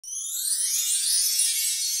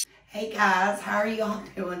Hey guys, how are y'all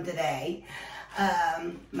doing today?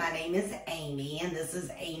 My name is Amy and this is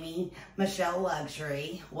Amy Michele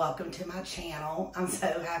Luxury. Welcome to my channel. I'm so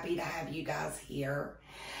happy to have you guys here.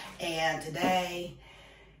 And today,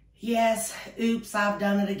 yes, oops, I've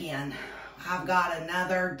done it again. I've got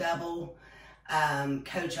another double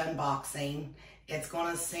Coach unboxing. It's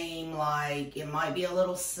gonna seem like it might be a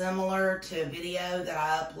little similar to a video that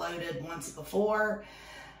I uploaded once before,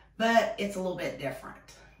 but it's a little bit different.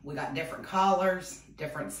 We got different collars,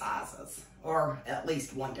 different sizes, or at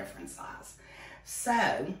least one different size.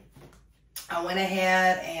 So I went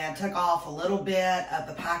ahead and took off a little bit of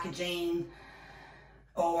the packaging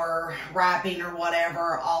or wrapping or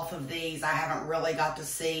whatever off of these. I haven't really got to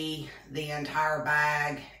see the entire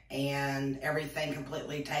bag and everything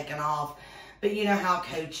completely taken off. But you know how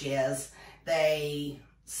Coach is. They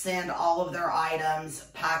send all of their items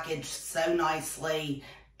packaged so nicely.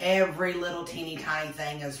 Every little teeny tiny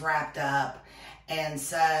thing is wrapped up. And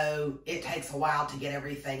so it takes a while to get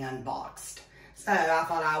everything unboxed. So I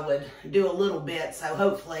thought I would do a little bit, so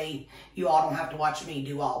hopefully you all don't have to watch me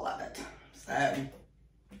do all of it. So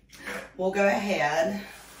we'll go ahead,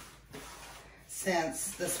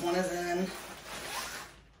 since this one is in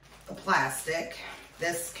the plastic.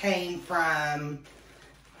 This came from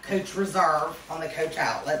Coach Reserve on the Coach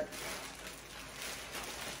outlet.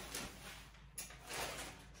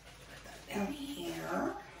 Put that down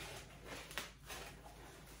here.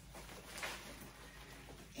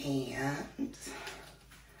 And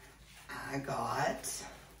I got,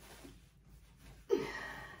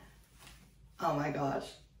 oh my gosh,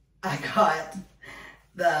 I got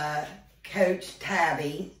the Coach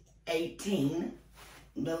Tabby 18,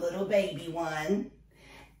 the little baby one,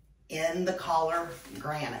 in the color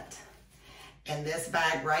granite. And this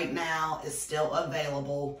bag right now is still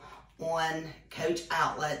available on Coach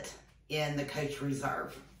outlet in the Coach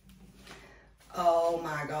Reserve. Oh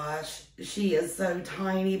my gosh, she is so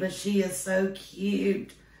tiny, but she is so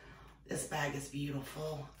cute. This bag is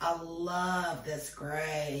beautiful. I love this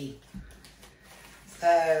gray.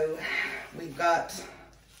 So we've got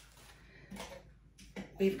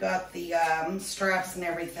the straps and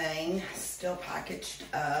everything still packaged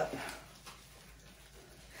up.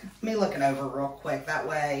 Let me look it over real quick. That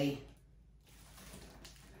way,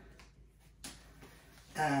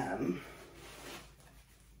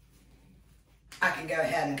 I can go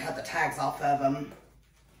ahead and cut the tags off of them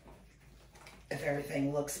if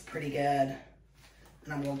everything looks pretty good. And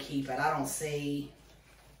I'm going to keep it. I don't see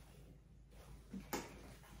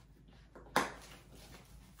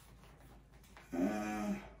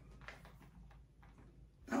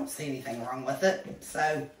anything wrong with it.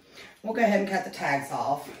 So we'll go ahead and cut the tags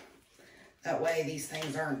off. That way these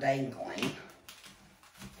things aren't dangling.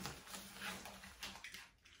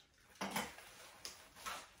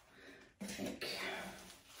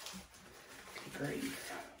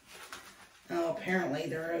 Grief. Oh, apparently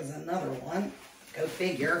there is another one. Go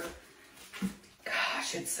figure.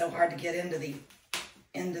 Gosh, it's so hard to get into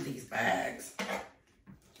these bags.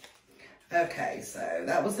 Okay, so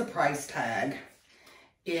that was the price tag.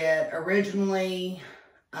 It originally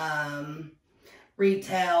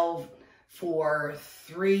retailed for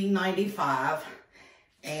 $3.95,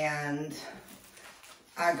 and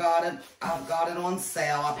I've got it on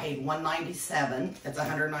sale. I paid $197. It's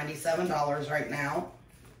 $197 right now.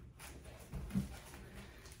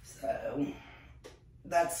 So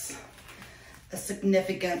that's a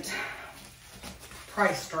significant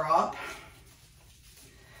price drop.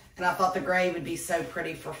 And I thought the gray would be so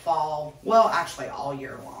pretty for fall. Well, actually all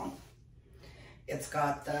year long. It's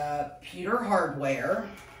got the pewter hardware.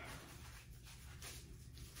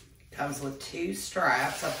 Comes with 2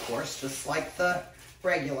 straps, of course, just like the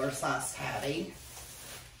regular size Tabby.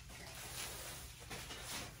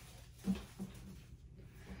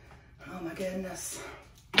 Oh my goodness.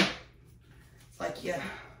 It's like you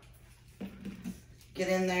get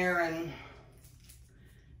in there and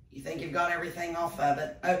you think you've got everything off of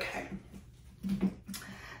it. Okay.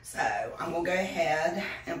 So I'm gonna go ahead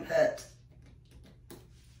and put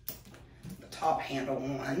the top handle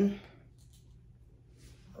on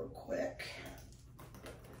real quick.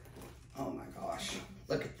 Oh my gosh,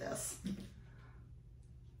 look at this.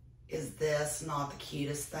 Is this not the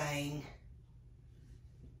cutest thing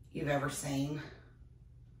you've ever seen?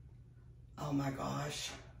 Oh my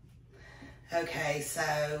gosh. Okay,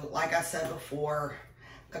 so like I said before,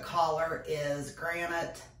 the collar is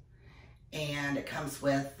granite and it comes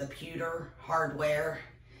with the pewter hardware.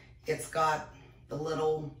 It's got the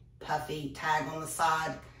little puffy tag on the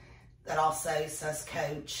side that also says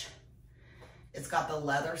Coach. It's got the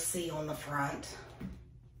leather C on the front.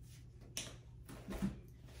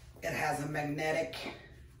 it has a magnetic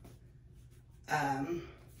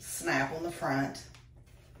snap on the front.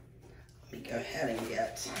 Let me go ahead and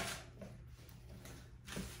get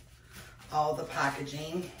all the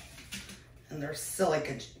packaging, and they're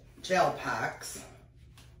silica gel packs.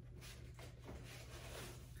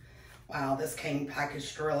 Wow, this came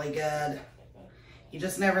packaged really good. You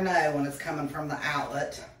just never know when it's coming from the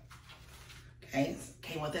outlet. Okay, it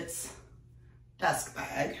came with its dust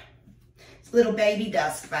bag. It's a little baby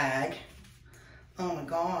dust bag. Oh my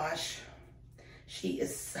gosh, she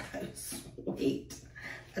is so sweet.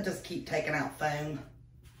 I just keep taking out foam.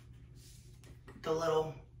 The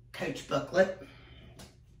little Coach booklet.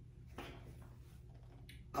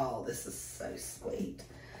 Oh, this is so sweet.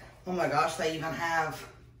 Oh my gosh, they even have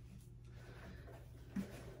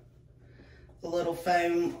the little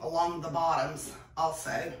foam along the bottoms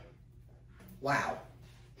also. Wow.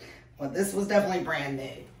 Well, this was definitely brand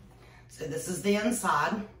new. So this is the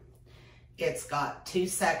inside. It's got two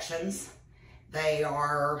sections. They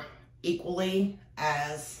are equally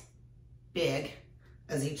as big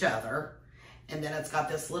as each other. And then it's got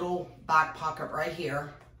this little back pocket right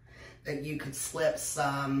here that you could slip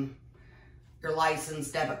some your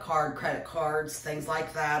license, debit card, credit cards, things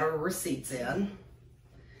like that, or receipts in.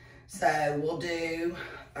 So we'll do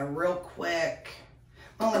a real quick,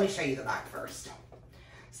 well, let me show you the back first.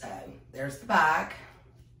 So there's the back.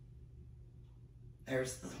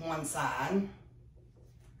 There's the one side,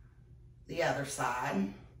 the other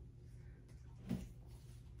side.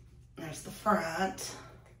 There's the front.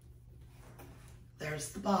 There's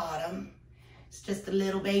the bottom. It's just a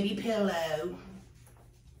little baby pillow.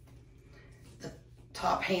 The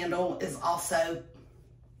top handle is also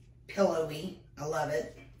pillowy. I love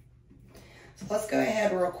it. So let's go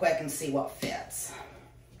ahead real quick and see what fits,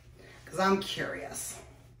 because I'm curious.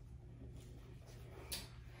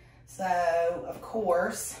 So, of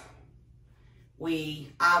course,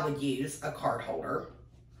 I would use a card holder.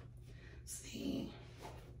 Let's see.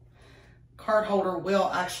 Card holder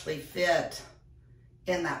will actually fit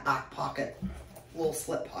in that back pocket, little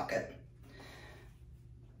slip pocket.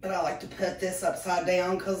 But I like to put this upside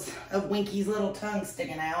down because of Winky's little tongue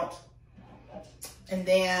sticking out. And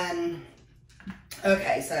then,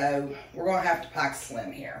 okay, so we're gonna have to pack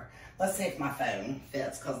slim here. Let's see if my phone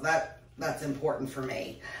fits, because that's important for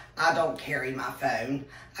me. I don't carry my phone.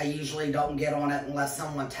 I usually don't get on it unless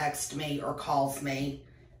someone texts me or calls me.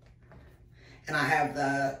 And I have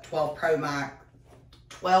the 12 Pro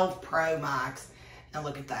Max, and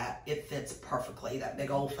look at that. It fits perfectly, that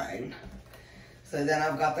big old phone. So then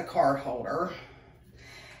I've got the card holder.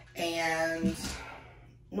 And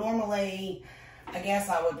normally, I guess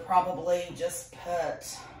I would probably just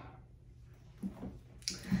put,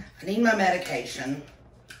 I need my medication.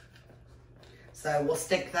 So we'll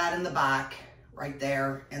stick that in the back, right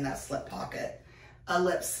there in that slip pocket. A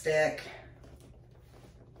lipstick.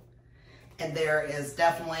 And there is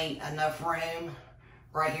definitely enough room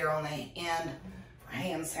right here on the end for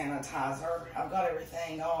hand sanitizer. I've got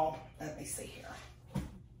everything all, let me see here.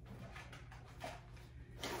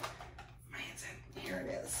 Here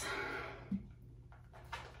it is.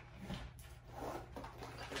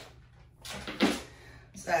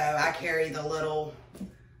 So I carry the little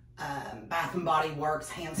Bath and Body Works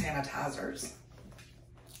hand sanitizers.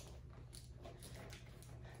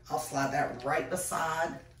 I'll slide that right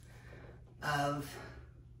beside of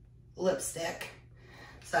lipstick.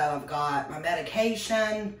 So I've got my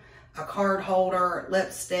medication, a card holder,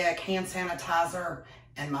 lipstick, hand sanitizer,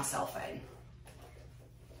 and my cell phone.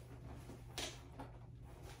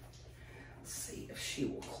 Let's see if she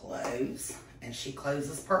will close. And she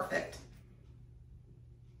closes perfect.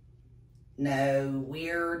 No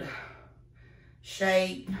weird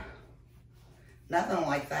shape, nothing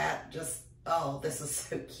like that. Just, oh, this is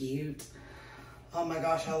so cute. Oh my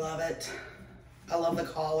gosh, I love it. I love the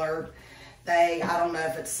collar. I don't know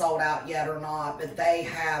if it's sold out yet or not, but they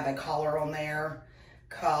have a collar on there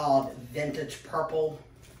called Vintage Purple.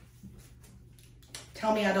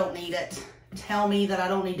 Tell me I don't need it. Tell me that I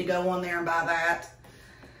don't need to go on there and buy that.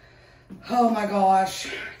 Oh my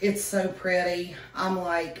gosh, it's so pretty. I'm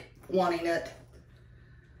like wanting it,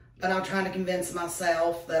 but I'm trying to convince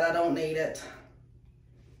myself that I don't need it,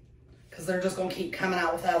 because they're just gonna keep coming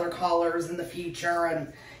out with other collars in the future,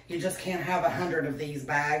 and you just can't have 100 of these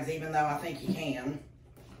bags, even though I think you can.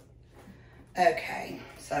 Okay,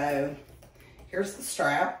 so here's the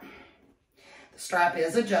strap. The strap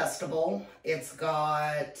is adjustable. It's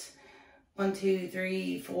got 1, 2,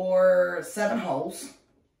 3, 4, 7 holes.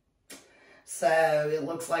 So it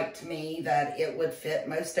looks like to me that it would fit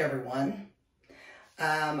most everyone.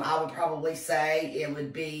 I would probably say it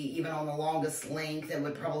would be, even on the longest length, it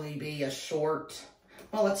would probably be a short.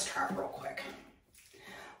 Well, let's try it real quick.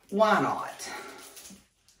 Why not?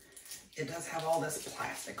 It does have all this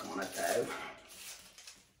plastic on it though.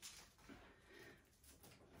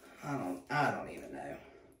 I don't even know.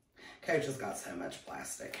 Coach has got so much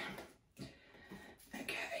plastic.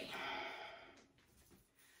 Okay.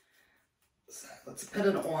 So let's put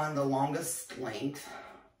it on the longest length.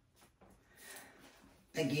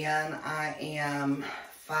 Again, I am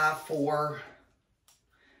 5'4",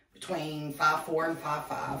 between 5'4" and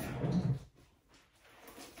 5'5".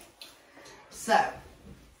 So,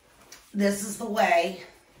 this is the way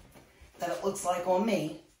that it looks like on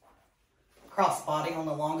me. Crossbody on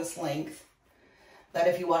the longest length. But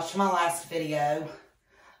if you watched my last video,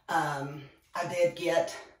 I did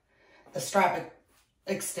get the strap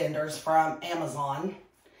extenders from Amazon.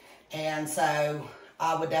 And so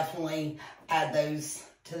I would definitely add those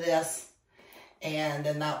to this. And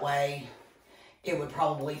then that way it would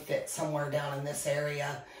probably fit somewhere down in this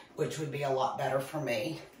area, which would be a lot better for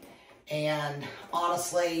me. And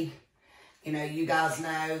honestly, you know, you guys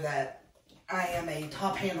know that I am a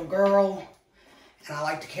top handle girl. And I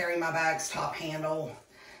like to carry my bags top handle.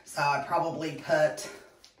 So I'd probably put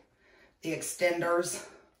the extenders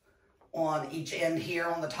on each end here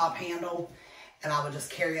on the top handle. And I would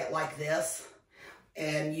just carry it like this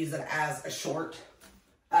and use it as a short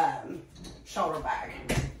shoulder bag.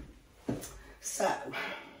 So,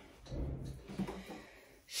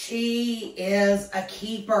 she is a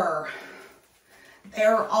keeper.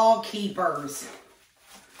 They're all keepers.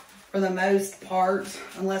 For the most part,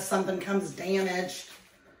 unless something comes damaged.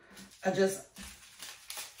 I'm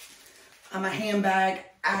a handbag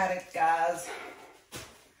addict, guys.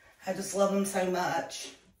 I just love them so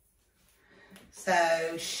much.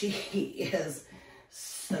 So she is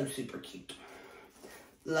so super cute.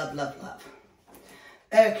 Love, love, love.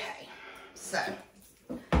 Okay, so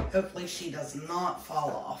hopefully she does not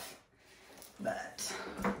fall off, but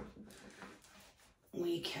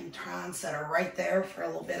we can try and set her right there for a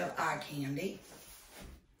little bit of eye candy.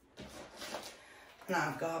 And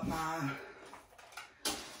I've got my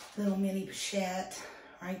little mini pochette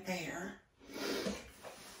right there.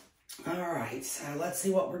 All right, so let's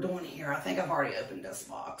see what we're doing here. I think I've already opened this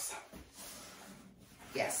box.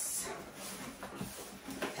 Yes.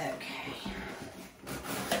 Okay.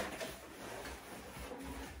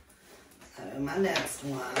 So my next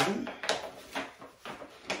one,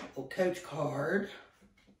 little Coach card.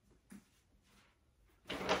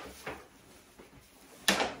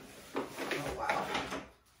 Oh, wow.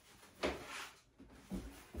 Let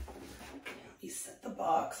me set the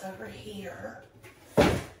box over here.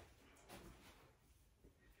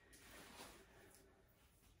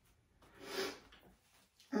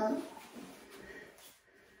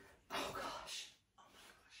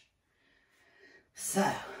 So,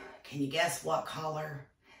 can you guess what color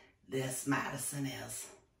this Madison is?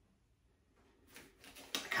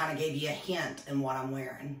 I kind of gave you a hint in what I'm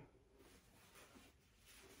wearing.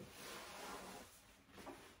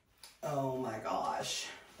 Oh my gosh.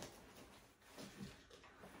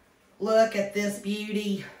 Look at this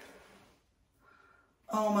beauty.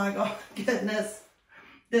 Oh my God, goodness.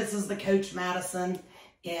 This is the Coach Madison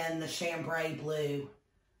in the Chambray blue.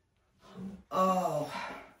 Oh,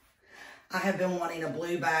 I have been wanting a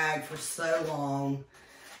blue bag for so long.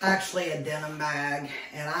 Actually a denim bag,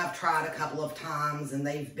 and I've tried a couple of times and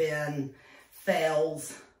they've been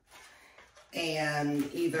fails. And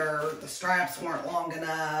either the straps weren't long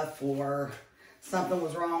enough or something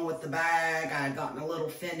was wrong with the bag. I had gotten a little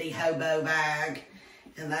Fendi hobo bag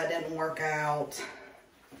and that didn't work out.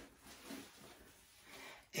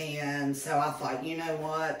 And so I thought, you know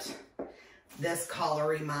what? This color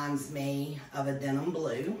reminds me of a denim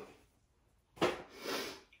blue.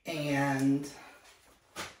 And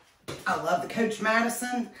I love the Coach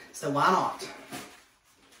Madison, so why not?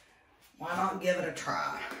 Why not give it a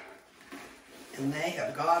try? And they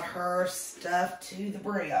have got her stuffed to the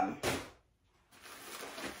brim.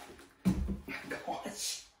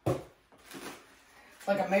 Gosh. It's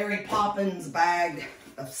like a Mary Poppins bag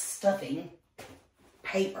of stuffing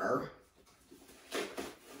paper. Good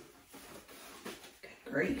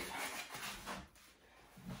grief.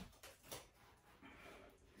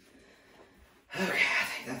 Okay, I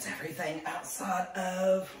think that's everything outside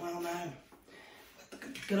of, well, no, with the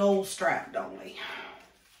good old strap, don't we?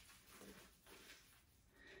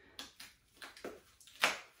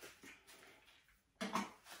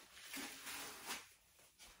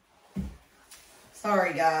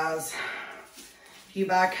 Sorry, guys. If you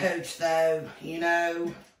buy Coach, though, you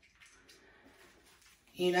know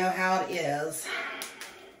how it is.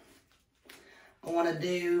 I want to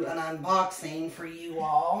do an unboxing for you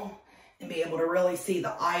all and be able to really see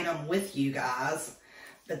the item with you guys.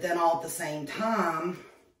 But then all at the same time,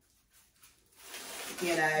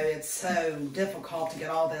 you know, it's so difficult to get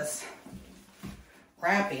all this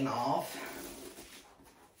wrapping off.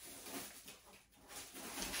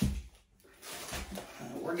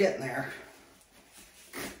 We're getting there.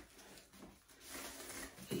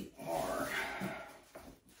 We are.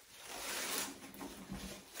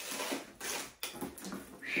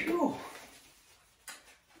 Whew.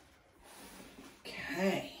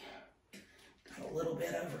 Okay. Got a little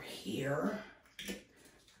bit over here.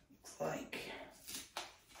 Looks like.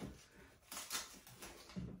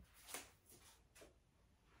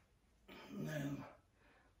 No.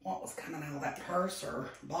 What was coming out of that purse or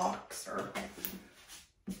box or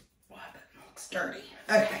what? It looks dirty.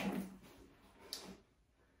 Okay.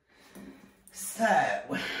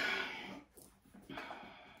 So, the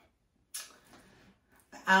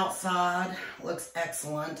outside looks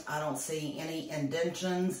excellent. I don't see any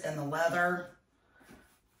indentions in the leather,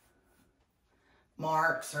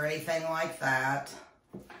 marks, or anything like that.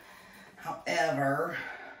 However,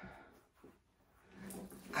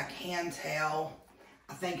 I can tell,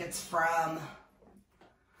 I think it's from,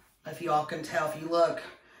 if you all can tell, if you look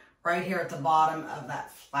right here at the bottom of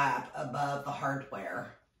that flap above the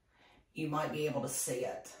hardware, you might be able to see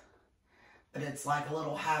it. But it's like a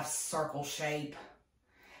little half circle shape.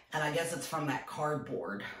 And I guess it's from that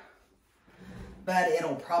cardboard. But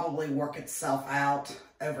it'll probably work itself out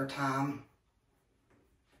over time.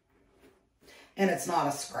 And it's not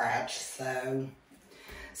a scratch, so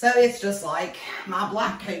it's just like my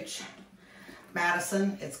black Coach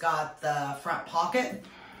Madison. It's got the front pocket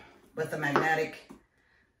with the magnetic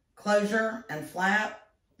closure and flap,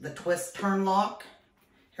 the twist turn lock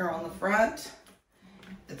here on the front.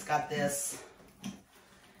 It's got this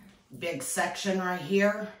big section right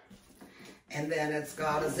here, and then it's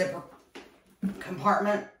got a zipper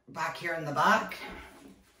compartment back here in the back.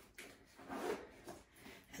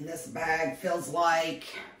 And this bag feels like,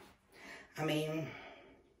 I mean,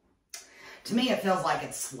 to me it feels like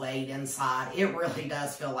it's suede inside. It really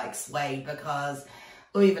does feel like suede because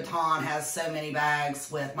Louis Vuitton has so many bags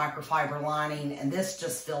with microfiber lining, and this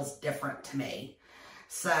just feels different to me.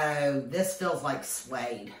 So this feels like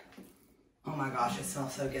suede. Oh my gosh, it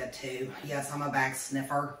smells so good too. Yes, I'm a bag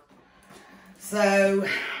sniffer. So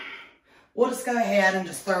we'll just go ahead and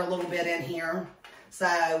just throw a little bit in here.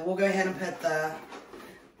 So we'll go ahead and put the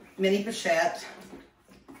mini pochette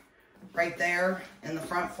right there in the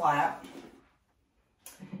front flap.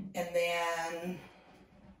 And then,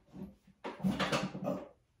 oh,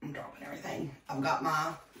 I'm dropping everything. I've got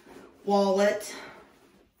my wallet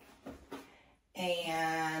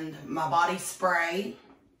and my body spray.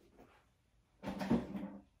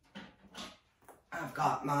 I've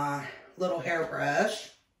got my little hairbrush.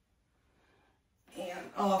 And,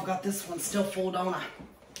 oh, I've got this one still full, don't I?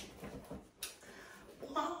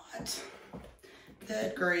 What?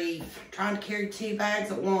 Good grief. Trying to carry 2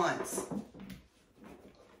 bags at once.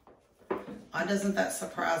 Why doesn't that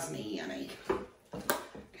surprise me any?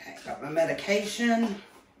 Okay, got my medication,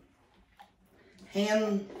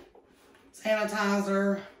 hand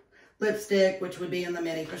sanitizer, lipstick, which would be in the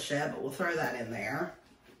mini pochette, but we'll throw that in there.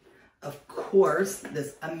 Of course,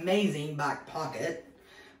 this amazing back pocket,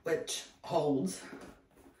 which holds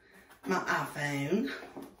my iPhone,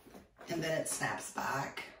 and then it snaps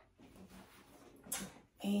back.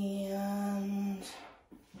 And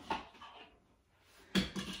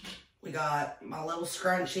we got my little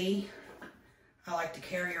scrunchie I like to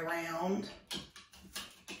carry around,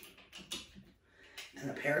 and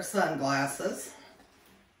a pair of sunglasses.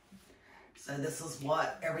 So this is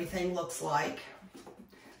what everything looks like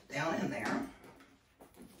down in there.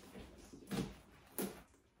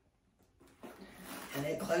 And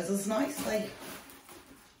it closes nicely.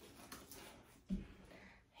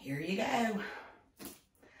 Here you go.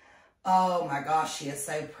 Oh my gosh, she is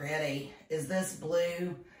so pretty. Is this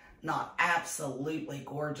blue not absolutely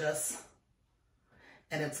gorgeous?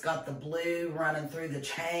 And it's got the blue running through the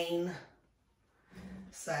chain.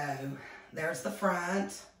 So there's the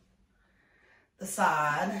front, the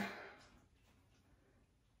side,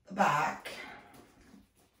 the back.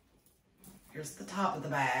 Here's the top of the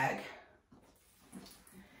bag.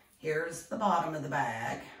 Here's the bottom of the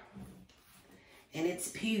bag. And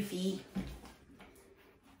it's poofy.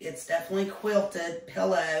 It's definitely quilted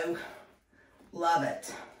pillow. Love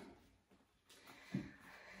it.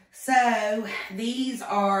 So these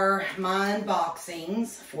are my unboxings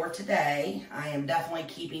for today. I am definitely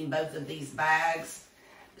keeping both of these bags.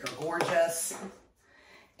 They're gorgeous.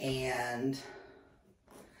 And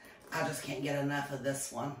I just can't get enough of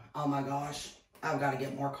this one. Oh my gosh, I've got to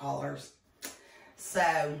get more colors.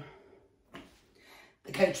 So,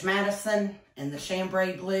 the Coach Madison in the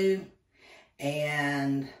Chambray blue,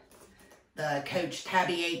 and the Coach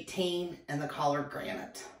Tabby 18 in the collared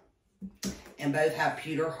granite. And both have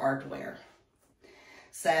pewter hardware.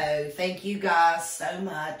 So, thank you guys so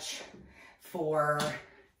much for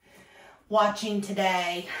watching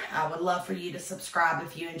today. I would love for you to subscribe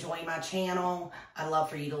if you enjoy my channel. I'd love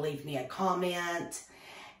for you to leave me a comment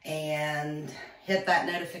and hit that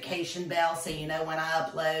notification bell so you know when I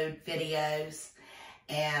upload videos.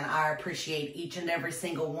 And I appreciate each and every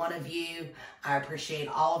single one of you. I appreciate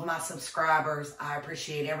all of my subscribers. I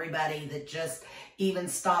appreciate everybody that just even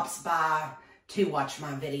stops by to watch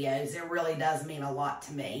my videos. It really does mean a lot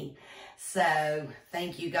to me. So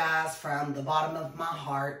thank you guys from the bottom of my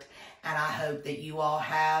heart. And I hope that you all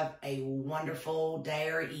have a wonderful day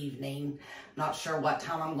or evening. Not sure what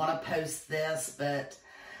time I'm going to post this, but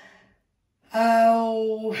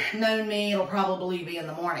oh, know me, it'll probably be in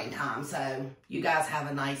the morning time. So you guys have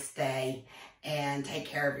a nice day and take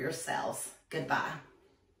care of yourselves. Goodbye.